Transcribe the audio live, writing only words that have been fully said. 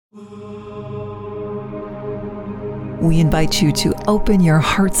We invite you to open your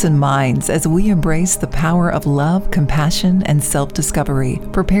hearts and minds as we embrace the power of love, compassion, and self-discovery.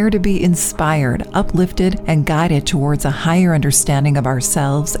 Prepare to be inspired, uplifted, and guided towards a higher understanding of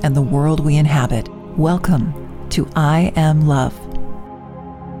ourselves and the world we inhabit. Welcome to I Am Love.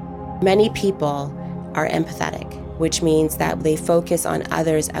 Many people are empathetic, which means that they focus on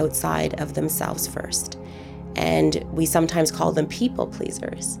others outside of themselves first. And we sometimes call them people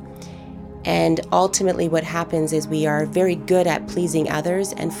pleasers. And ultimately what happens is we are very good at pleasing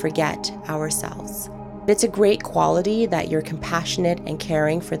others and forget ourselves. It's a great quality that you're compassionate and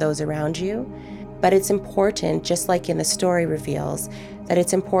caring for those around you, but it's important, just like in the story reveals, that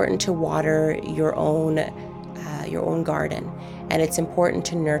it's important to water your own garden, and it's important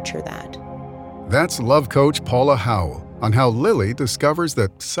to nurture that. That's love coach Paula Howell on how Lily discovers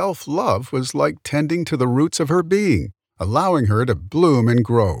that self-love was like tending to the roots of her being, allowing her to bloom and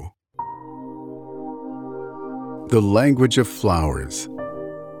grow. The language of flowers.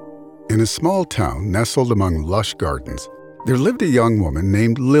 In a small town nestled among lush gardens, there lived a young woman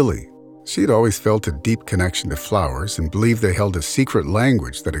named Lily. She'd always felt a deep connection to flowers and believed they held a secret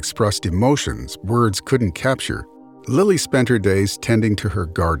language that expressed emotions words couldn't capture. Lily spent her days tending to her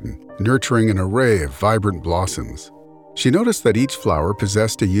garden, nurturing an array of vibrant blossoms. She noticed that each flower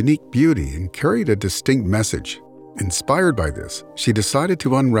possessed a unique beauty and carried a distinct message. Inspired by this, she decided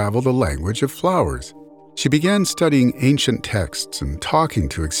to unravel the language of flowers. She began studying ancient texts and talking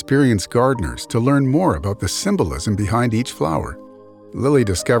to experienced gardeners to learn more about the symbolism behind each flower. Lily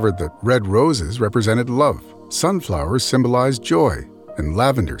discovered that red roses represented love, sunflowers symbolized joy, and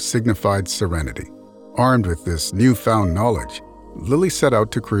lavender signified serenity. Armed with this newfound knowledge, Lily set out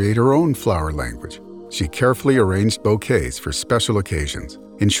to create her own flower language. She carefully arranged bouquets for special occasions,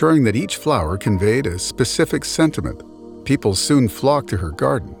 ensuring that each flower conveyed a specific sentiment. People soon flocked to her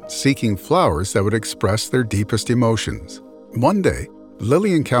garden, seeking flowers that would express their deepest emotions. One day,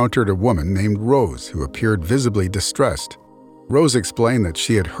 Lily encountered a woman named Rose who appeared visibly distressed. Rose explained that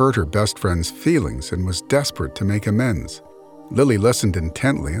she had hurt her best friend's feelings and was desperate to make amends. Lily listened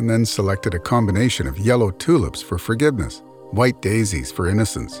intently and then selected a combination of yellow tulips for forgiveness, white daisies for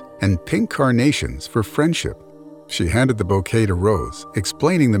innocence, and pink carnations for friendship. She handed the bouquet to Rose,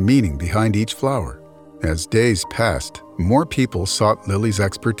 explaining the meaning behind each flower. As days passed, more people sought Lily's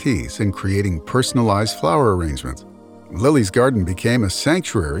expertise in creating personalized flower arrangements. Lily's garden became a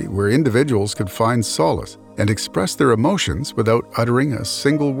sanctuary where individuals could find solace and express their emotions without uttering a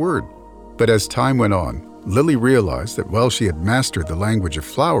single word. But as time went on, Lily realized that while she had mastered the language of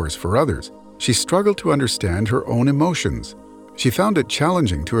flowers for others, she struggled to understand her own emotions. She found it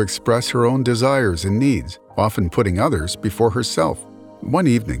challenging to express her own desires and needs, often putting others before herself. One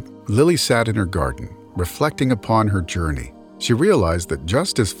evening, Lily sat in her garden, reflecting upon her journey. She realized that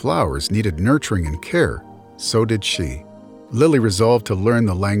just as flowers needed nurturing and care, so did she. Lily resolved to learn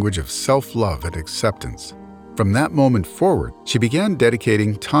the language of self-love and acceptance. From that moment forward, she began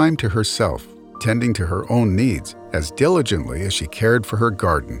dedicating time to herself, tending to her own needs as diligently as she cared for her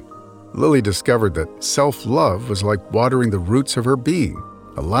garden. Lily discovered that self-love was like watering the roots of her being,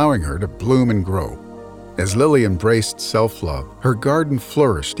 allowing her to bloom and grow. As Lily embraced self-love, her garden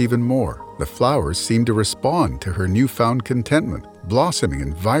flourished even more. The flowers seemed to respond to her newfound contentment, blossoming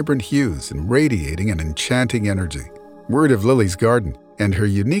in vibrant hues and radiating an enchanting energy. Word of Lily's garden and her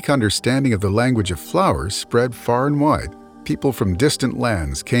unique understanding of the language of flowers spread far and wide. People from distant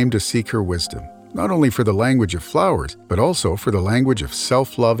lands came to seek her wisdom, not only for the language of flowers, but also for the language of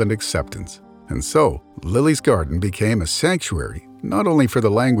self-love and acceptance. And so, Lily's garden became a sanctuary, not only for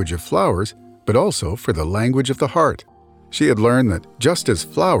the language of flowers, but also for the language of the heart. She had learned that just as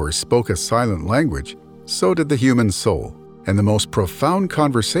flowers spoke a silent language, so did the human soul, and the most profound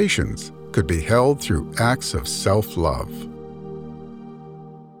conversations could be held through acts of self-love.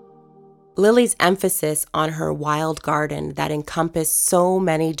 Lily's emphasis on her wild garden that encompassed so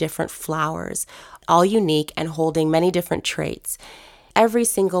many different flowers, all unique and holding many different traits. Every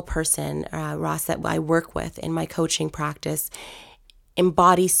single person, Ross, that I work with in my coaching practice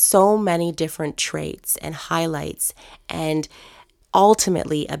embodies so many different traits and highlights and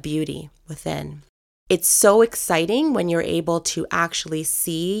ultimately a beauty within. It's so exciting when you're able to actually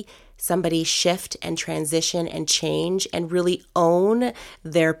see somebody shift and transition and change and really own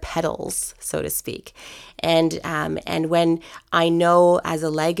their petals, so to speak. And when I know as a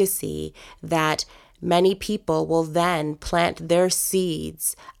legacy that many people will then plant their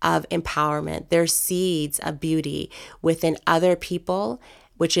seeds of empowerment, their seeds of beauty within other people,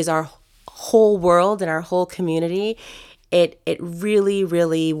 which is our whole world and our whole community. It really,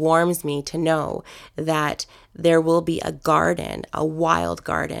 really warms me to know that there will be a garden, a wild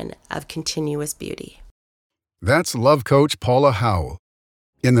garden of continuous beauty. That's love coach Paula Howell.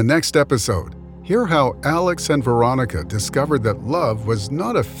 In the next episode, hear how Alex and Veronica discovered that love was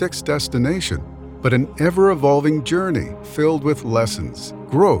not a fixed destination, but an ever-evolving journey filled with lessons,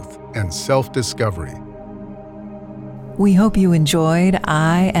 growth, and self-discovery. We hope you enjoyed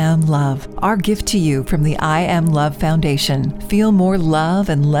I Am Love, our gift to you from the I Am Love Foundation. Feel more love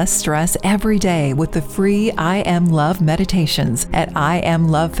and less stress every day with the free I Am Love meditations at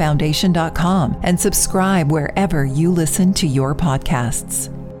IamLoveFoundation.com and subscribe wherever you listen to your podcasts.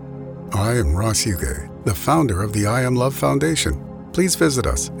 I am Ross Huge, the founder of the I Am Love Foundation. Please visit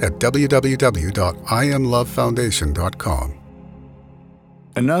us at www.IamLoveFoundation.com.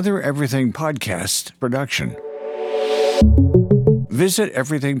 Another Everything Podcast production. Visit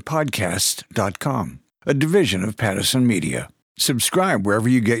everythingpodcast.com, a division of Pattison Media. Subscribe wherever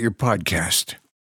you get your podcast.